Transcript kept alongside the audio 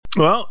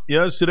Well,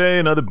 yesterday,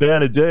 another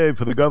bad day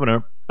for the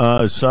governor,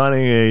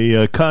 signing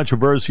a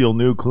controversial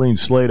new Clean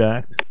Slate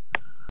Act.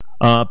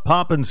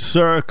 Pomp and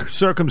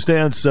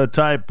circumstance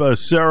type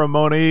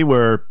ceremony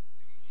where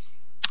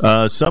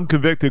some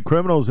convicted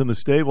criminals in the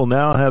state will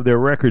now have their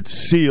records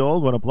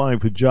sealed when applying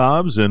for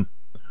jobs and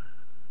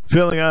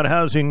filling out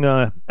housing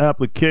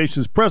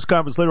applications. Press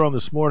conference later on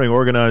this morning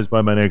organized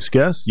by my next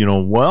guest. You know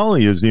him well.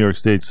 He is New York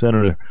State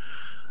Senator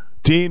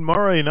Dean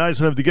Murray.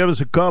 Nice enough to give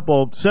us a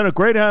couple. Senator,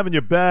 great having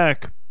you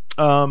back.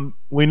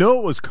 We knew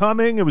it was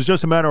coming. It was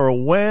just a matter of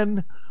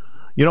when.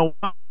 You know,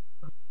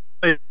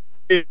 I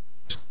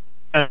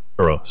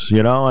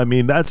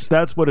mean,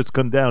 that's what it's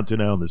come down to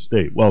now in the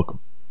state. Welcome.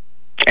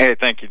 Hey,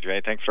 thank you,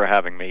 Jay. Thanks for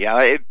having me.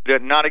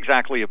 Not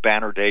exactly a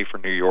banner day for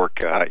New York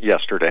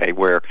yesterday,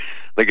 where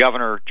the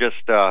governor just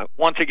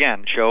once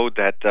again showed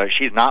that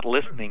she's not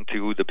listening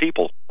to the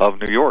people of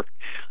New York.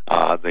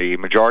 The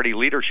majority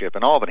leadership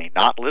in Albany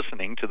not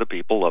listening to the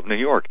people of New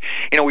York.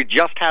 You know, we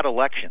just had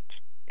elections.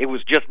 It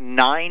was just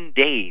 9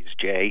 days,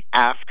 Jay,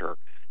 after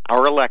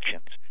our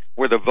elections,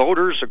 where the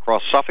voters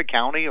across Suffolk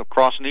County,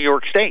 across New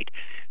York State,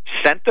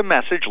 sent the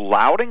message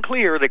loud and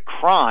clear that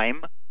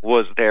crime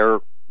was their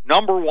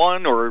number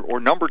one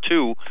or number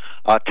two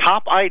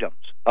top items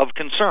of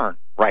concern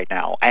right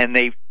now. And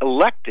they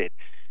elected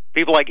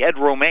people like Ed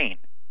Romaine,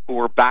 who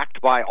were backed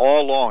by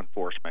all law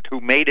enforcement, who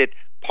made it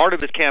part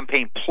of his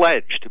campaign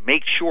pledge to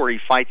make sure he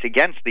fights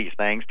against these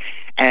things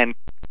and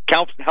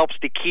helps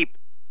to keep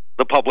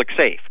the public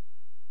safe.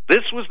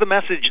 This was the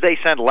message they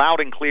sent loud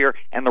and clear,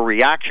 and the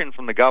reaction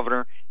from the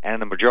governor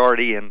and the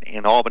majority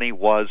in Albany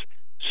was,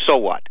 so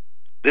what?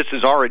 This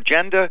is our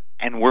agenda,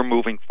 and we're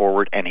moving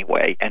forward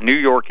anyway, and New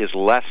York is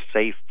less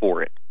safe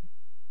for it.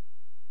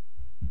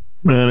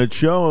 And it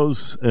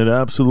shows. It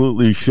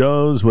absolutely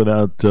shows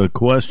without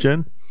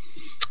question.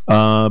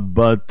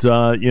 But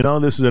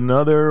this is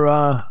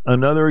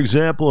another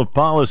example of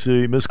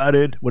policy,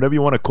 misguided, whatever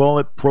you want to call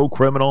it,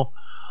 pro-criminal.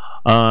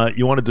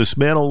 You want to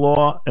dismantle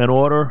law and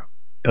order.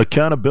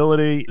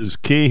 Accountability is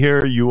key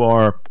here. You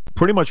are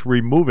pretty much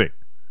removing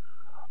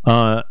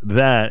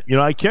that. You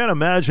know, I can't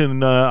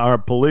imagine our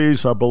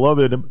police, our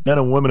beloved men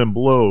and women in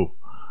blue,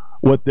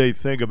 what they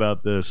think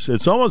about this.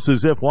 It's almost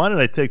as if, why did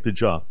I take the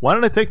job? Why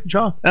did I take the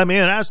job? I mean,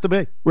 it has to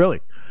be,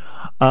 really.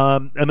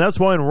 And that's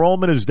why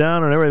enrollment is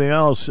down and everything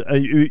else.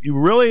 You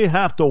really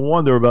have to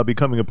wonder about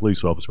becoming a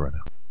police officer right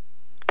now.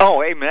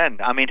 Oh, amen.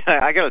 I mean,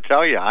 I got to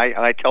tell you,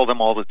 I tell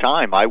them all the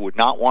time, I would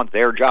not want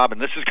their job,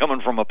 and this is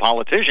coming from a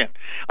politician.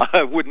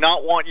 I would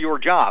not want your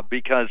job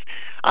because,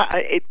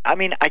 I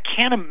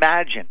can't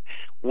imagine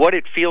what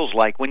it feels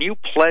like when you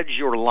pledge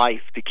your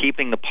life to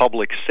keeping the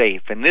public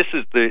safe, and this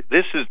is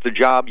the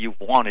job you've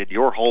wanted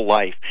your whole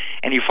life,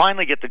 and you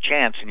finally get the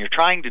chance, and you're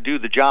trying to do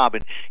the job,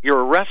 and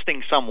you're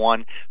arresting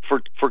someone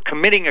for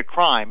committing a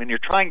crime, and you're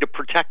trying to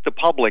protect the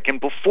public,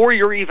 and before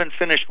you're even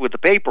finished with the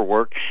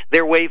paperwork,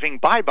 they're waving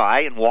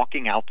bye-bye and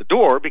walking out the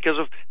door because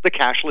of the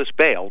cashless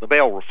bail, the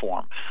bail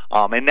reform.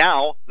 And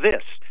now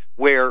this,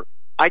 where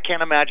I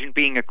can't imagine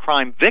being a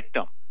crime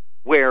victim,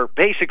 where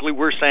basically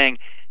we're saying,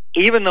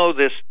 even though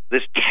this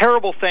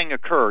terrible thing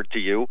occurred to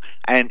you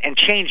and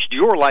changed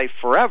your life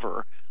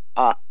forever,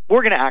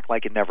 we're going to act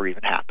like it never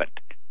even happened.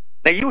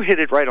 Now, you hit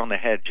it right on the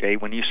head, Jay,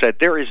 when you said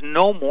there's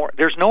no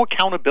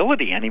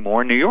accountability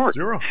anymore in New York.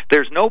 Zero.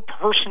 There's no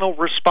personal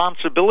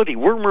responsibility.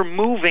 We're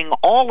removing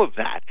all of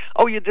that.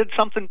 Oh, you did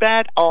something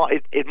bad? Oh,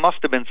 it must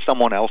have been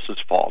someone else's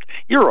fault.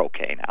 You're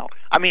okay now.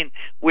 I mean,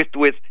 with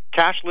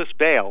cashless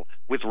bail,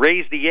 with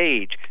raise the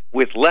age,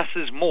 with less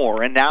is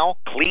more, and now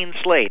clean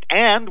slate.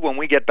 And when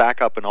we get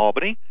back up in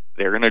Albany,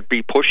 they're going to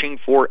be pushing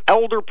for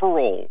elder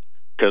parole,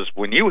 because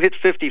when you hit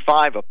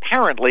 55,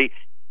 apparently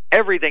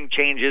everything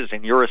changes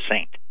and you're a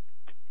saint.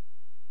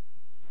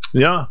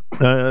 Yeah,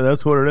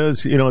 that's what it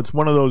is. You know, it's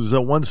one of those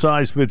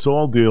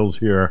one-size-fits-all deals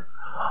here.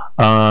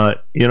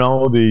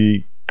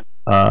 The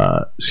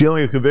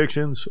sealing of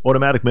convictions,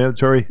 automatic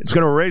mandatory. It's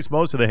going to erase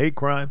most of the hate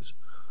crimes,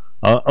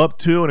 up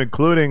to and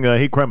including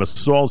hate crime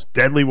assaults,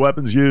 deadly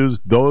weapons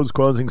used, those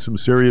causing some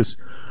serious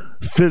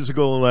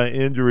physical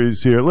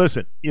injuries here.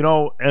 Listen,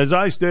 as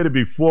I stated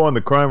before on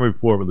the crime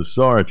report with the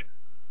Sarge,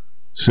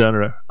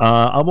 Senator,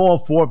 I'm all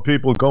for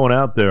people going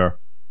out there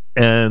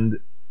and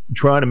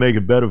trying to make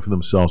it better for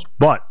themselves.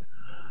 But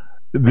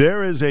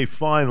there is a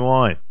fine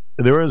line.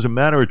 There is a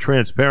matter of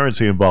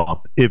transparency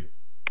involved. If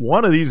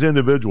one of these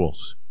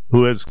individuals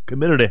who has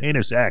committed a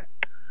heinous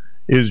act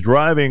is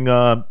driving,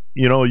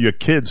 your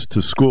kids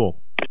to school,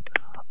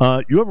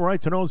 you have a right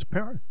to know as a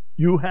parent.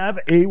 You have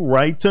a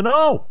right to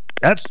know.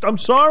 I'm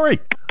sorry.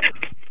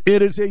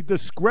 It is a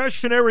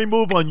discretionary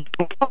move on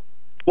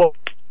your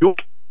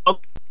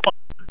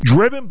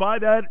driven by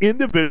that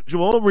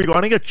individual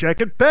regarding a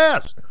check and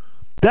pass.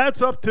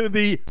 That's up to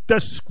the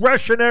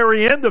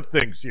discretionary end of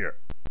things here.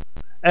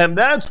 And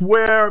that's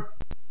where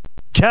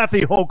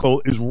Kathy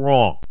Hochul is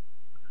wrong.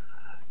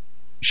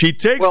 She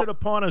takes it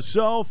upon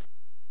herself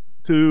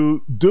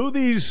to do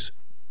these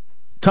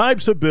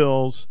types of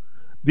bills,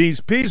 these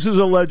pieces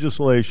of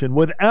legislation,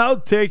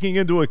 without taking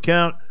into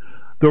account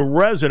the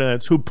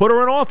residents who put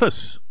her in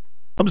office.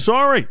 I'm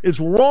sorry. It's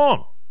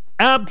wrong.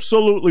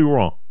 Absolutely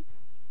wrong.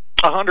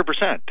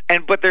 100%.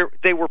 But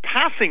they were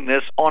passing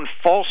this on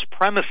false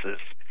premises.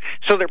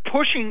 So they're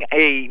pushing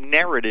a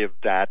narrative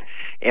that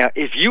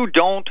if you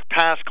don't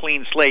pass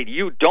clean slate,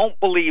 you don't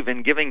believe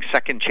in giving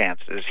second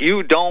chances,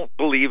 you don't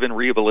believe in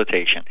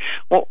rehabilitation.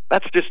 Well,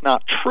 that's just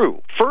not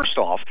true. First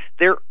off,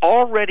 there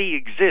already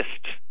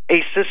exists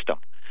a system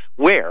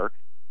where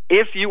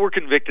if you were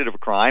convicted of a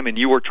crime and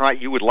you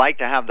would like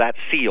to have that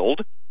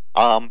sealed,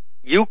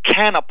 you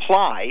can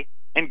apply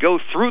and go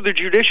through the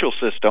judicial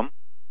system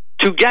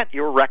to get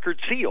your record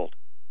sealed.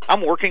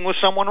 I'm working with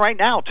someone right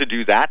now to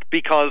do that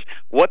because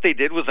what they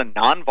did was a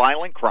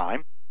nonviolent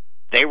crime.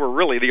 They were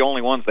really the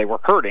only ones they were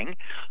hurting.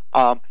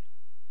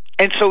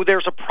 And so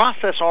there's a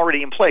process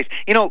already in place.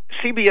 You know,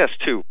 CBS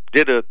 2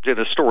 did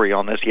a story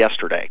on this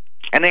yesterday,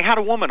 and they had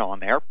a woman on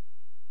there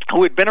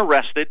who had been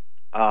arrested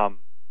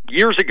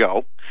years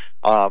ago.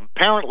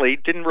 Apparently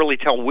didn't really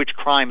tell which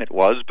crime it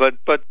was, but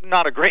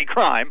not a great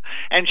crime,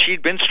 and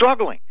she'd been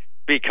struggling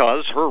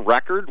because her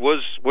record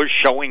was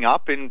showing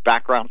up in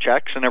background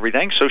checks and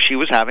everything, so she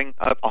was having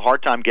a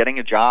hard time getting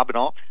a job and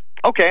all.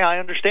 Okay, I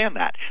understand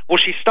that. Well,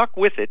 she stuck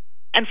with it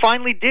and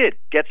finally did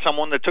get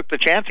someone that took the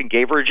chance and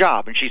gave her a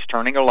job, and she's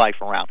turning her life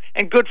around,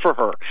 and good for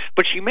her.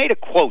 But she made a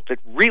quote that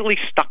really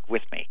stuck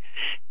with me,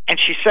 and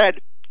she said,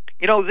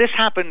 you know, this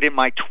happened in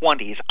my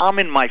 20s. I'm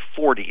in my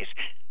 40s.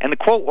 And the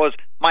quote was,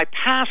 my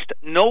past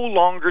no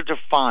longer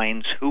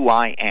defines who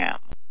I am.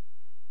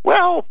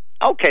 Well,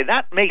 okay,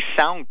 that may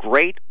sound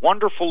great,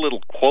 wonderful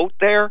little quote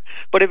there,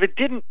 but if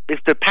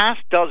the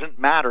past doesn't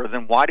matter,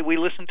 then why do we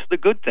listen to the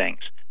good things?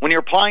 When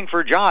you're applying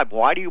for a job,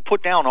 why do you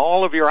put down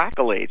all of your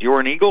accolades? You were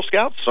an Eagle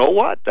Scout? So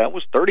what? That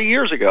was 30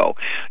 years ago.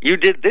 You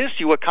did this,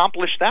 you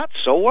accomplished that?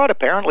 So what?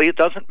 Apparently it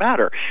doesn't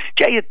matter.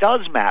 Jay, it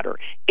does matter.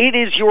 It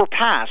is your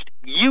past.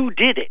 You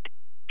did it.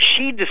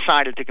 She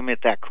decided to commit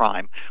that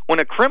crime. When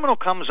a criminal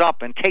comes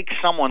up and takes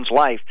someone's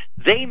life,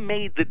 they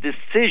made the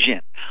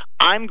decision,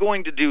 I'm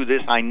going to do this,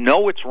 I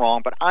know it's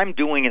wrong, but I'm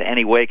doing it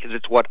anyway because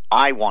it's what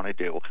I want to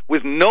do,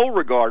 with no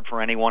regard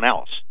for anyone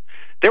else.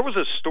 There was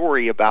a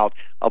story about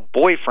a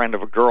boyfriend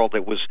of a girl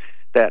that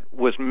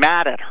was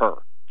mad at her.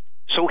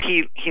 So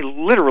he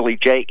literally,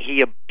 Jay,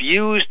 he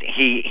abused,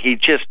 he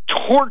just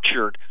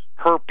tortured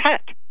her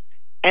pet,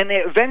 and they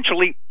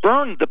eventually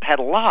burned the pet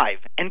alive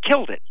and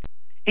killed it.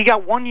 He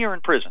got 1 year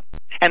in prison,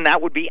 and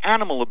that would be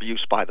animal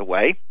abuse, by the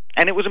way,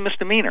 and it was a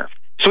misdemeanor.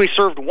 So he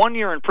served 1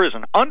 year in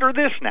prison. Under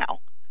this now,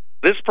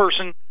 this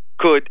person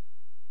could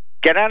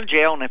get out of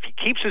jail, and if he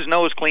keeps his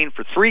nose clean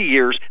for 3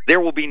 years, there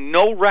will be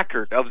no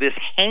record of this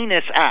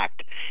heinous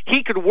act.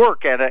 He could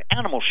work at an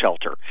animal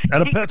shelter.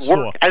 At a pet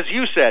store. Work, as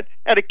you said,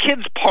 at a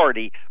kid's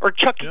party, or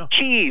Chuck E.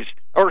 Cheese,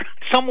 or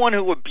someone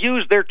who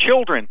abused their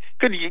children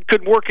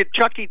could work at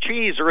Chuck E.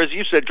 Cheese, or as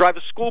you said, drive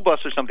a school bus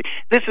or something.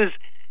 This is,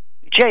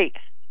 Jay,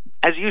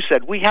 as you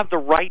said, we have the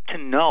right to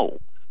know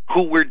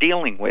who we're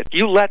dealing with.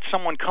 You let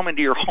someone come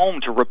into your home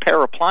to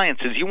repair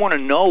appliances. You want to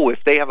know if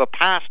they have a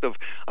past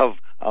of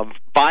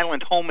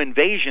violent home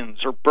invasions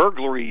or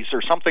burglaries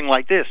or something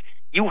like this.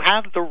 You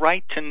have the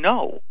right to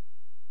know.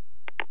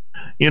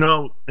 You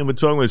know, and we're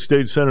talking with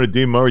State Senator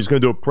Dean Murray. He's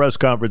going to do a press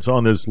conference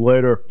on this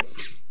later.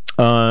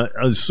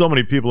 So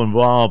many people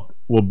involved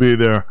will be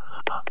there.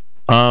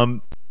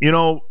 You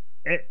know,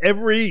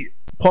 every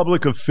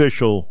public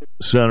official,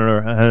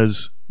 Senator,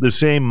 has the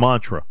same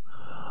mantra.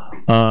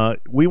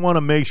 We want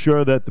to make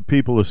sure that the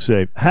people are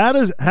safe. How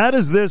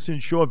does this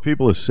ensure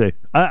people are safe?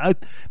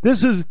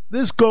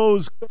 This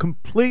goes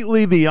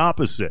completely the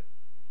opposite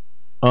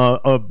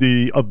of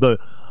the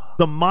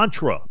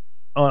mantra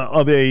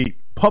of a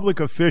public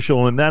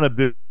official, and that of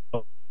the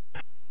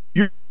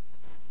you're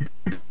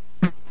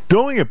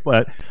doing it.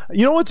 But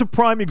you know what's a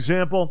prime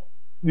example?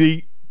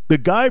 The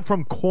guy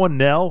from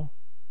Cornell.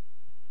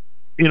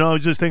 You know, I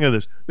was just thinking of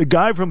this. The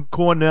guy from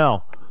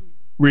Cornell,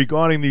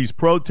 regarding these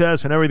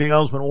protests and everything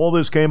else, when all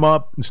this came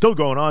up, and still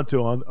going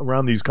on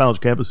around these college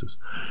campuses,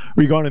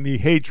 regarding the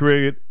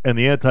hatred and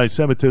the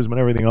anti-Semitism and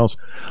everything else.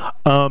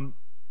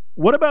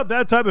 What about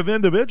that type of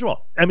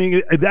individual? I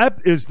mean, now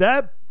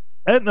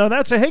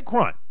that's a hate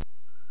crime.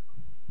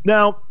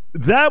 Now,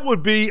 that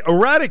would be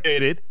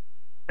eradicated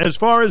as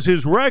far as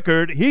his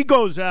record. He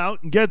goes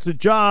out and gets a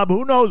job,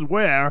 who knows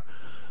where,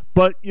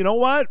 but you know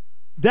what?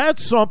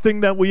 That's something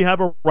that we have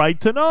a right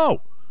to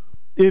know.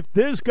 If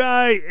this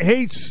guy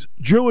hates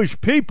Jewish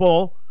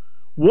people,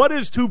 what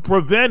is to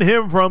prevent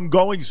him from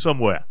going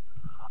somewhere?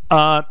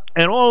 And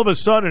all of a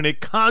sudden it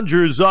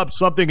conjures up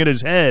something in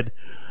his head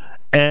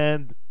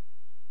and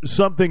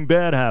something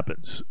bad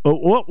happens.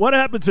 What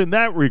happens in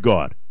that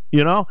regard?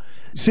 You know?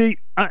 See,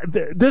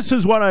 this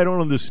is what I don't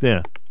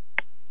understand.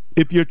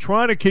 If you're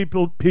trying to keep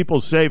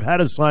people safe, how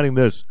does signing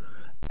this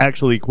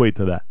actually equate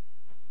to that?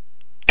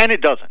 And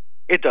it doesn't.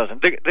 It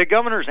doesn't. The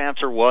governor's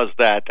answer was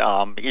that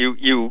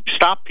you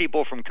stop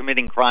people from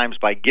committing crimes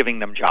by giving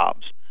them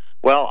jobs.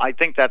 Well, I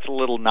think that's a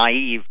little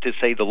naive, to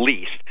say the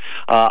least.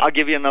 I'll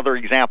give you another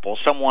example.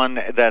 Someone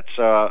that's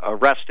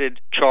arrested,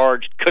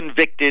 charged,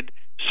 convicted,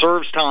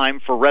 serves time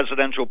for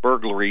residential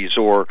burglaries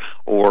or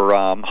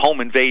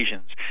home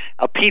invasions,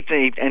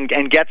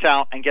 and gets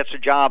out and gets a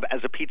job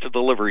as a pizza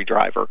delivery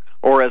driver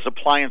or as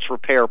appliance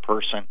repair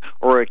person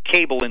or a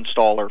cable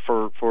installer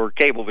for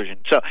Cablevision.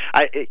 So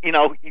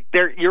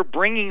you're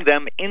bringing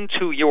them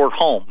into your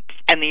home,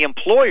 and the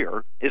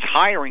employer is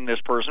hiring this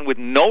person with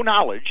no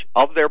knowledge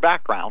of their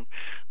background.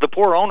 The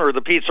poor owner of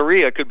the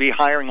pizzeria could be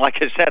hiring, like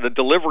I said, a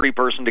delivery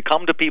person to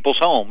come to people's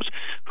homes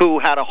who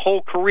had a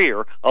whole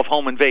career of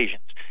home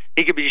invasions.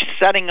 He could be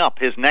setting up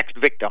his next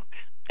victim,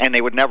 and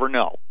they would never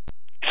know.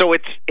 So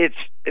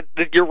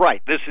you're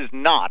right. This is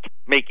not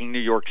making New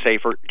York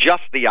safer,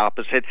 just the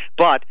opposite.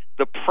 But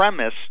the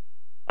premise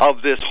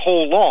of this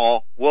whole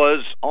law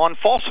was on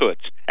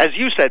falsehoods. As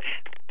you said,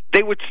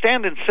 they would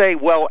stand and say,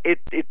 well,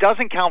 it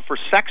doesn't count for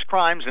sex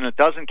crimes and it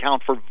doesn't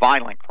count for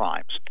violent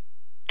crimes.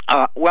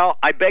 Well,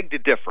 I beg to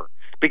differ,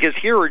 because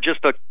here are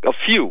just a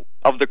few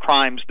of the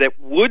crimes that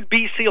would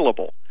be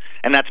sealable,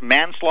 and that's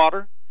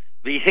manslaughter,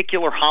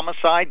 vehicular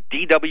homicide,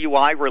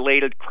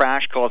 DWI-related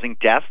crash causing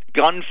death,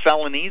 gun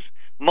felonies,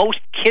 most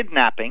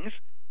kidnappings,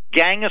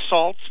 gang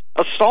assaults,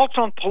 assaults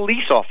on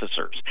police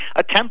officers,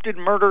 attempted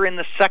murder in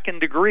the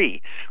second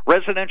degree,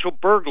 residential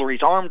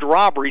burglaries, armed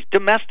robberies,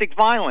 domestic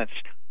violence,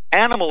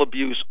 animal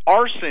abuse,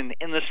 arson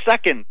in the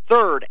second,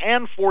 third,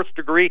 and fourth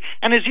degree,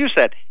 and as you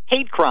said,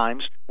 hate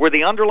crimes where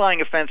the underlying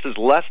offense is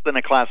less than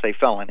a Class A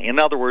felony. In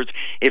other words,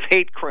 if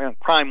hate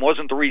crime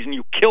wasn't the reason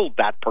you killed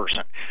that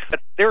person.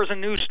 There's a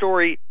news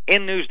story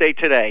in Newsday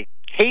today.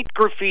 Hate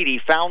graffiti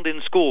found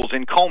in schools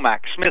in Comac,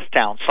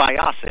 Smithtown,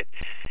 Syosset.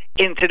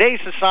 In today's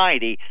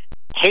society,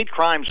 hate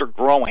crimes are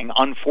growing,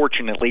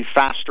 unfortunately,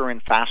 faster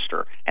and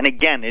faster. And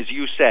again, as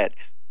you said,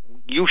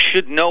 you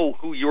should know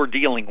who you're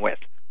dealing with.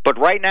 But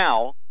right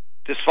now,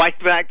 despite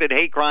the fact that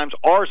hate crimes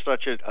are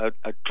such a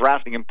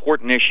drastic,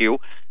 important issue,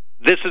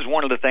 this is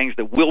one of the things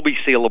that will be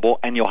sealable,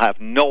 and you'll have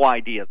no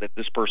idea that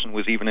this person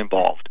was even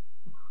involved.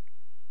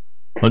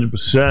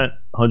 100%.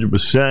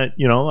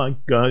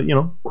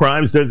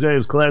 Crimes designated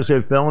as Class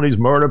A felonies: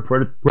 murder,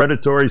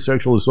 predatory,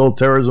 sexual assault,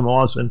 terrorism,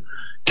 arson,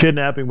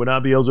 kidnapping would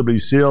not be eligible to be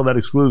sealed. That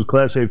excludes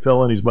Class A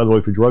felonies, by the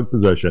way, for drug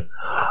possession.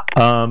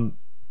 What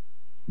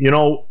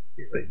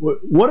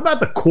about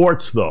the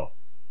courts, though?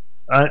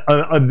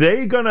 Are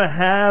they going to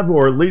have,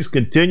 or at least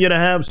continue to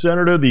have,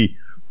 Senator, the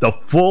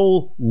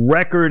full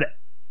record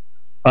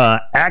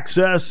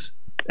access,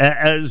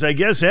 as I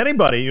guess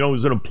anybody,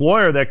 as an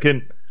employer that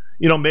can,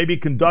 maybe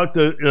conduct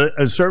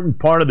a certain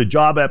part of the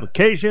job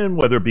application,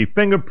 whether it be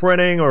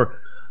fingerprinting or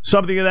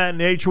something of that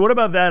nature? What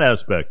about that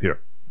aspect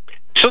here?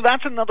 So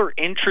that's another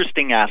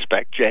interesting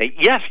aspect, Jay.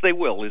 Yes, they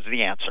will, is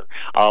the answer.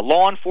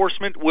 Law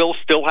enforcement will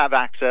still have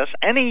access.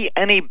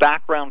 Any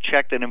background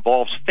check that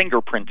involves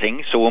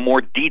fingerprinting, so a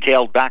more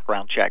detailed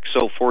background check.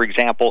 So, for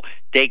example,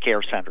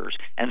 daycare centers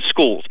and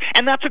schools.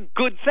 And that's a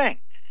good thing.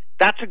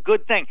 That's a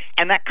good thing.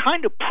 And that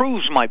kind of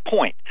proves my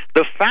point.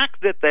 The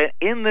fact that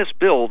in this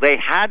bill they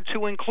had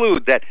to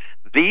include that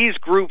these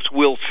groups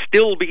will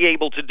still be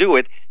able to do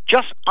it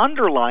just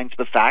underlines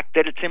the fact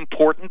that it's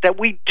important that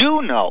we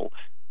do know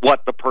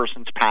what the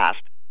person's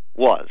past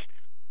was.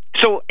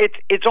 So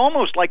it's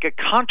almost like a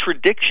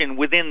contradiction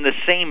within the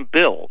same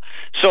bill.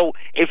 So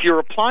if you're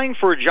applying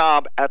for a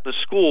job at the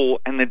school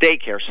and the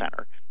daycare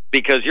center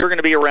because you're going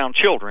to be around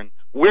children,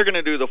 we're going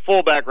to do the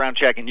full background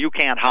check and you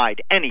can't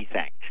hide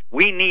anything.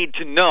 We need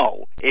to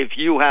know if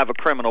you have a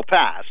criminal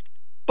past.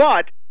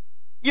 But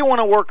you want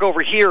to work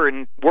over here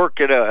and work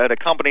at a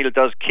company that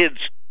does kids,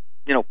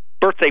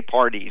 birthday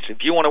parties, if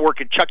you want to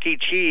work at Chuck E.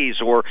 Cheese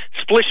or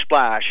Splish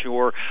Splash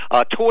or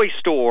a toy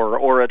store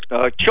or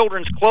a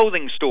children's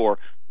clothing store,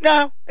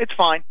 no, it's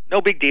fine.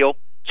 No big deal.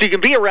 So you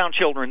can be around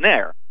children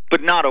there,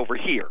 but not over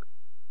here.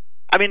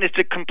 I mean, it's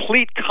a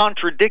complete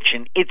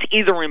contradiction. It's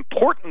either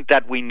important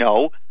that we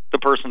know the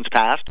person's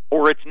past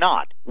or it's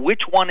not.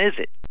 Which one is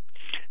it?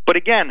 But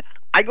again,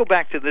 I go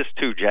back to this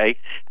too, Jay.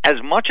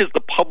 As much as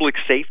the public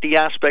safety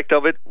aspect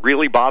of it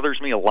really bothers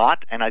me a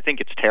lot, and I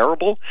think it's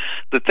terrible,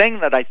 the thing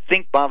that I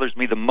think bothers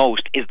me the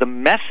most is the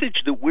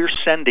message that we're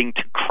sending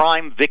to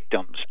crime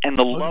victims and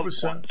the 100%.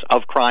 Loved ones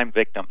of crime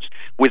victims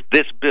with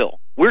this bill.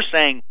 We're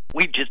saying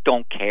we just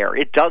don't care.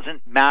 It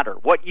doesn't matter.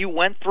 What you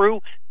went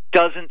through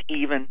doesn't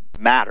even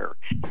matter.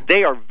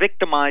 They are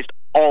victimized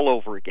all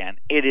over again.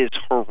 It is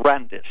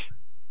horrendous.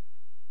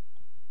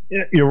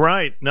 Yeah, you're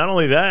right. Not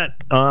only that,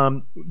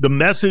 the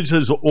message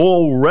has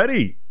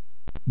already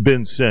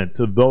been sent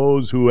to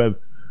those who have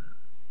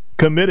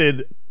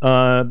committed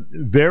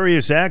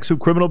various acts of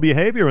criminal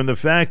behavior, and the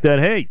fact that,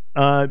 hey,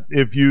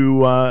 if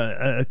you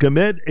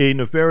commit a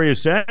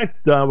nefarious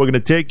act, we're going to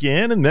take you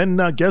in, and then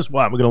guess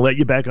what? We're going to let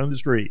you back on the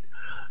street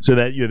so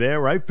that you're there,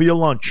 right, for your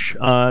lunch.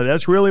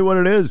 That's really what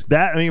it is.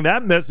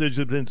 That message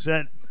has been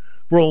sent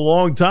for a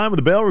long time with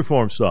the bail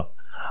reform stuff.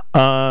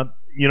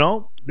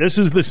 This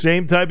is the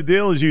same type of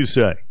deal as you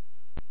say.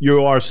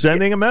 You are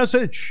sending a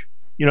message.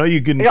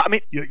 You can. Yeah,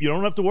 you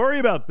don't have to worry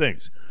about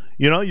things.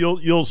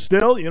 You'll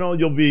still.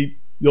 You'll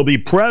be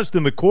pressed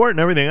in the court and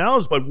everything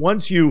else. But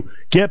once you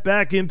get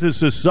back into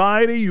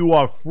society, you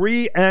are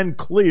free and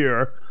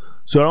clear.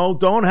 So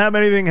don't have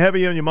anything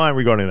heavy on your mind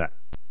regarding that.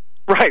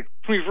 Right.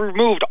 We've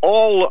removed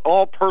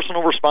all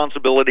personal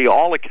responsibility,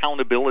 all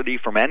accountability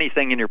from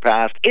anything in your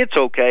past. It's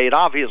okay. It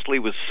obviously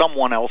was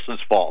someone else's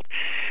fault.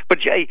 But,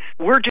 Jay,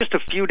 we're just a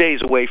few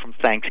days away from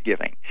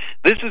Thanksgiving.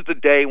 This is the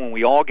day when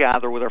we all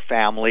gather with our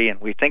family and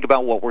we think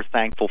about what we're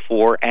thankful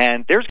for,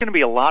 and there's going to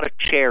be a lot of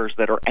chairs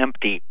that are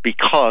empty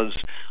because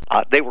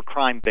they were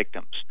crime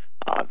victims.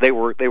 They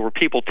were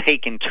people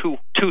taken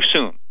too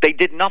soon. They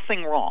did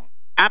nothing wrong,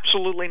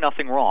 absolutely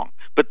nothing wrong,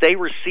 but they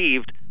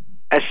received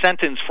a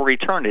sentence for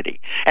eternity.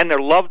 And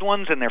their loved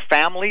ones and their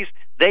families,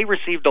 they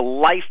received a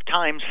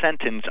lifetime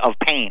sentence of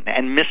pain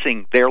and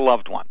missing their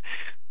loved one.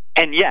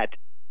 And yet,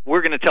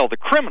 we're going to tell the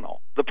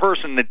criminal, the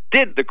person that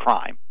did the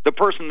crime, the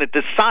person that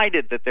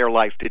decided that their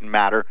life didn't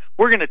matter,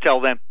 we're going to tell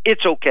them,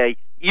 it's okay,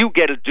 you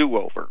get a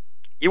do-over.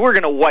 You are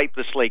going to wipe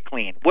the slate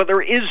clean. Well,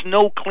 there is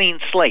no clean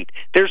slate.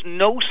 There's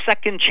no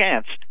second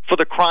chance for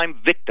the crime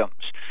victims.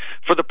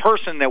 For the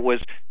person that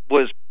was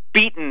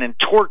beaten and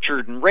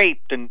tortured and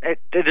raped, and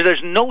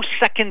there's no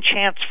second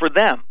chance for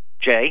them,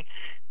 Jay.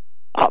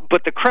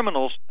 But the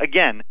criminals,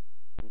 again,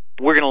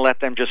 we're going to let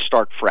them just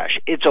start fresh.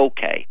 It's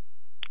okay.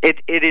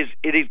 It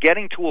is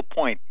getting to a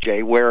point,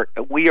 Jay, where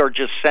we are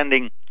just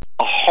sending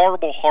a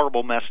horrible,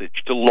 horrible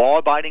message to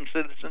law-abiding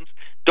citizens.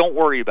 Don't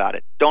worry about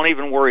it. Don't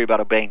even worry about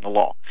obeying the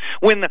law.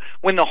 When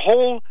the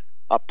whole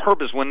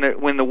purpose, when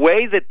the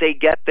way that they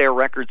get their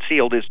record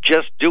sealed is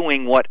just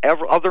doing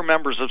whatever other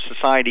members of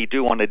society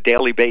do on a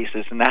daily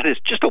basis, and that is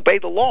just obey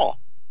the law.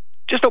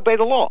 Just obey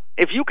the law.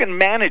 If you can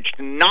manage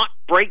to not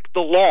break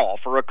the law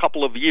for a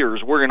couple of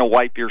years, we're going to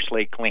wipe your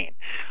slate clean.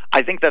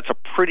 I think that's a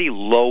pretty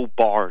low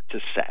bar to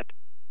set.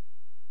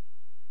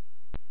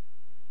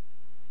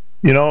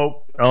 You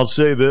know, I'll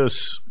say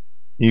this.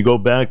 You go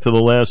back to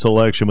the last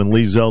election when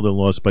Lee Zeldin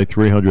lost by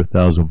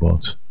 300,000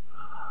 votes.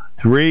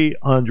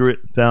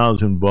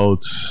 300,000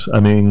 votes. I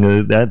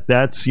mean,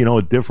 that's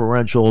a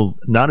differential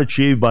not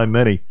achieved by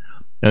many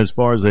as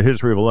far as the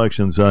history of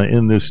elections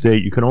in this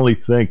state. You can only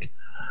think,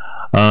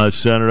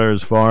 Senator,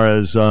 as far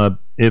as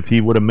if he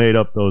would have made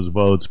up those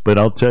votes. But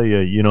I'll tell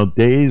you,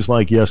 days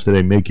like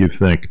yesterday make you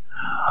think.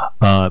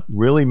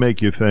 Really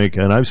make you think.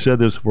 And I've said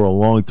this for a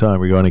long time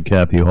regarding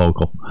Kathy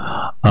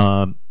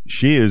Hochul.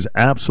 She is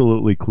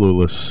absolutely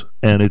clueless,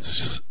 and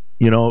it's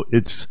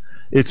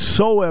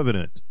so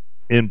evident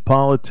in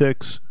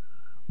politics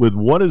with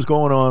what is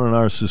going on in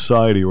our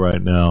society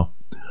right now.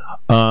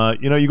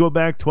 You go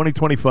back 20,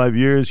 25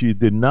 years, you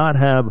did not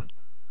have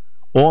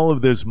all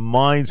of this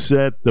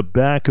mindset, the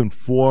back and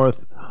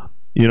forth,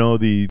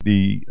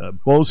 the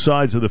both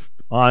sides of the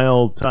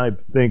aisle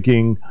type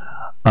thinking.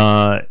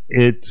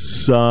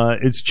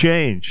 It's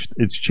changed.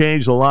 It's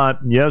changed a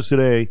lot. And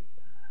yesterday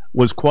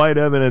was quite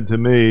evident to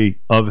me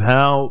of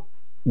how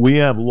we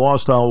have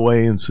lost our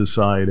way in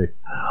society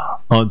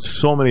on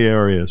so many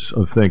areas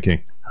of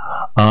thinking.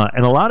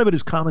 And a lot of it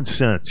is common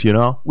sense,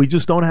 We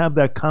just don't have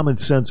that common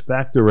sense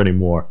factor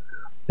anymore.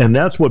 And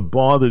that's what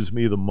bothers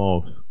me the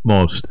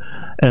most.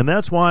 And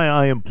that's why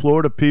I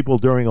implore to people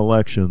during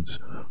elections,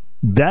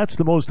 that's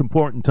the most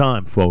important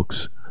time,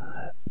 folks.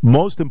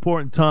 Most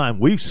important time.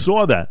 We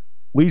saw that.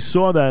 We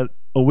saw that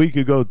a week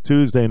ago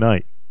Tuesday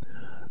night,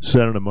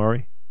 Senator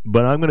Murray.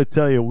 But I'm going to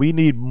tell you, we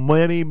need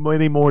many,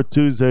 many more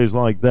Tuesdays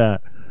like that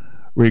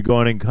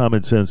regarding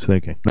common sense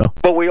thinking. No?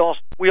 But we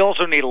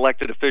also need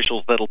elected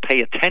officials that'll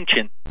pay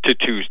attention to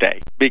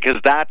Tuesday, because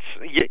that's,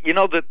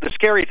 the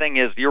scary thing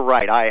is, you're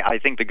right, I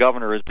think the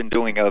governor has been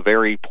doing a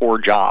very poor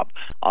job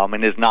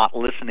and is not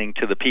listening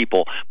to the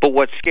people. But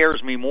what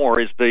scares me more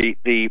is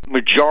the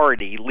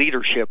majority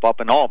leadership up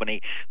in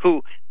Albany,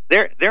 who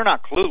they're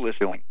not clueless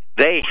doing.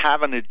 They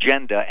have an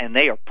agenda, and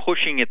they are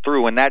pushing it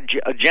through, and that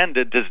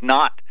agenda does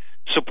not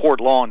support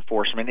law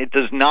enforcement. It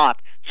does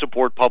not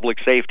support public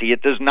safety.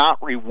 It does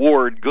not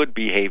reward good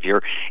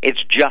behavior.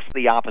 It's just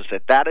the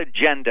opposite. That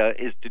agenda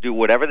is to do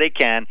whatever they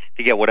can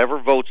to get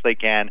whatever votes they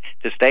can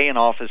to stay in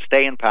office,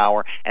 stay in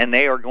power, and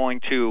they are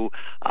going to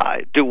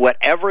do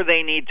whatever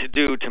they need to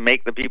do to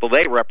make the people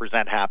they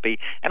represent happy.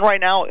 And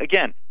right now,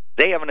 again,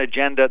 they have an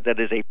agenda that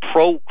is a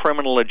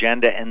pro-criminal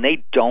agenda, and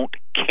they don't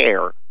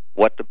care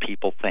what the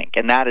people think,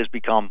 and that has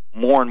become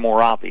more and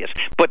more obvious.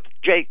 But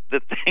Jay, the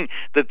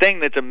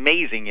thing that's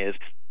amazing is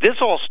this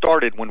all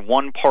started when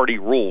one-party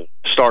rule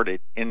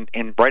started in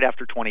right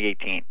after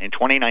 2018. In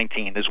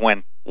 2019 is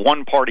when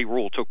one-party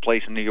rule took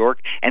place in New York,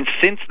 and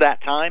since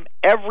that time,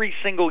 every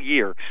single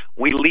year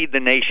we lead the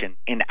nation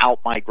in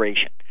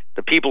out-migration.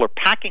 The people are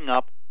packing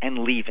up and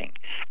leaving.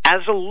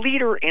 As a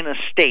leader in a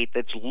state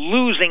that's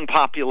losing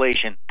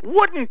population,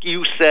 wouldn't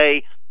you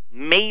say,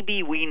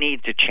 maybe we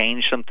need to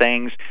change some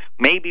things?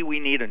 Maybe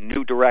we need a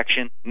new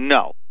direction?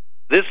 No.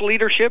 This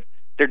leadership,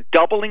 they're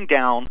doubling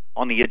down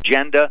on the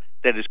agenda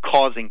that is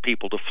causing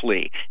people to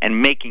flee and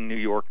making New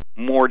York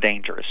more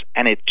dangerous.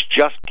 And it's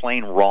just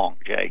plain wrong,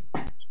 Jay.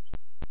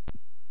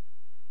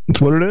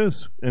 That's what it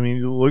is. I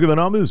mean, look at the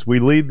numbers. We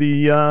lead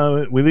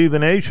the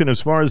nation as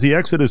far as the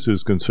exodus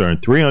is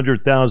concerned.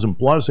 300,000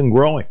 plus and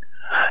growing.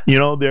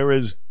 There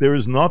is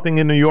nothing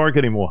in New York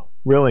anymore.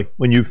 really,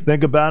 when you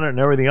think about it and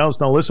everything else.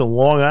 Now, listen,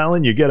 Long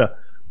Island, you get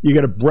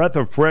a breath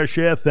of fresh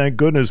air, thank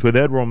goodness, with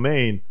Ed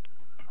Romaine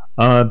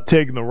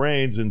taking the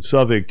reins in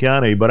Suffolk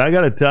County. But I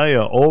got to tell you,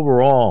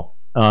 overall,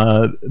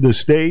 the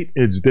state,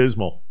 it's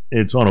dismal.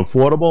 It's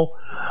unaffordable.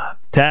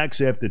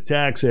 Tax after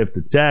tax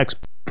after tax.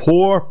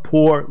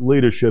 Poor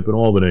leadership in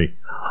Albany.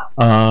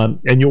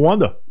 And you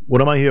wonder,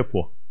 what am I here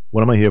for?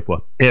 What am I here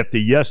for? After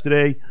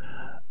yesterday,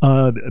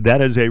 that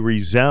is a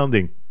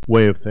resounding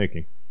way of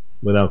thinking,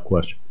 without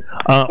question.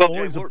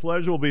 Always a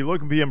pleasure. We'll be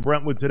looking for you in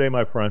Brentwood today,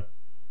 my friend.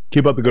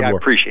 Keep up the good work. I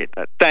appreciate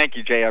that. Thank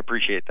you, Jay. I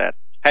appreciate that.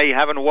 Hey,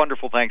 having a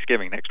wonderful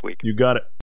Thanksgiving next week. You got it.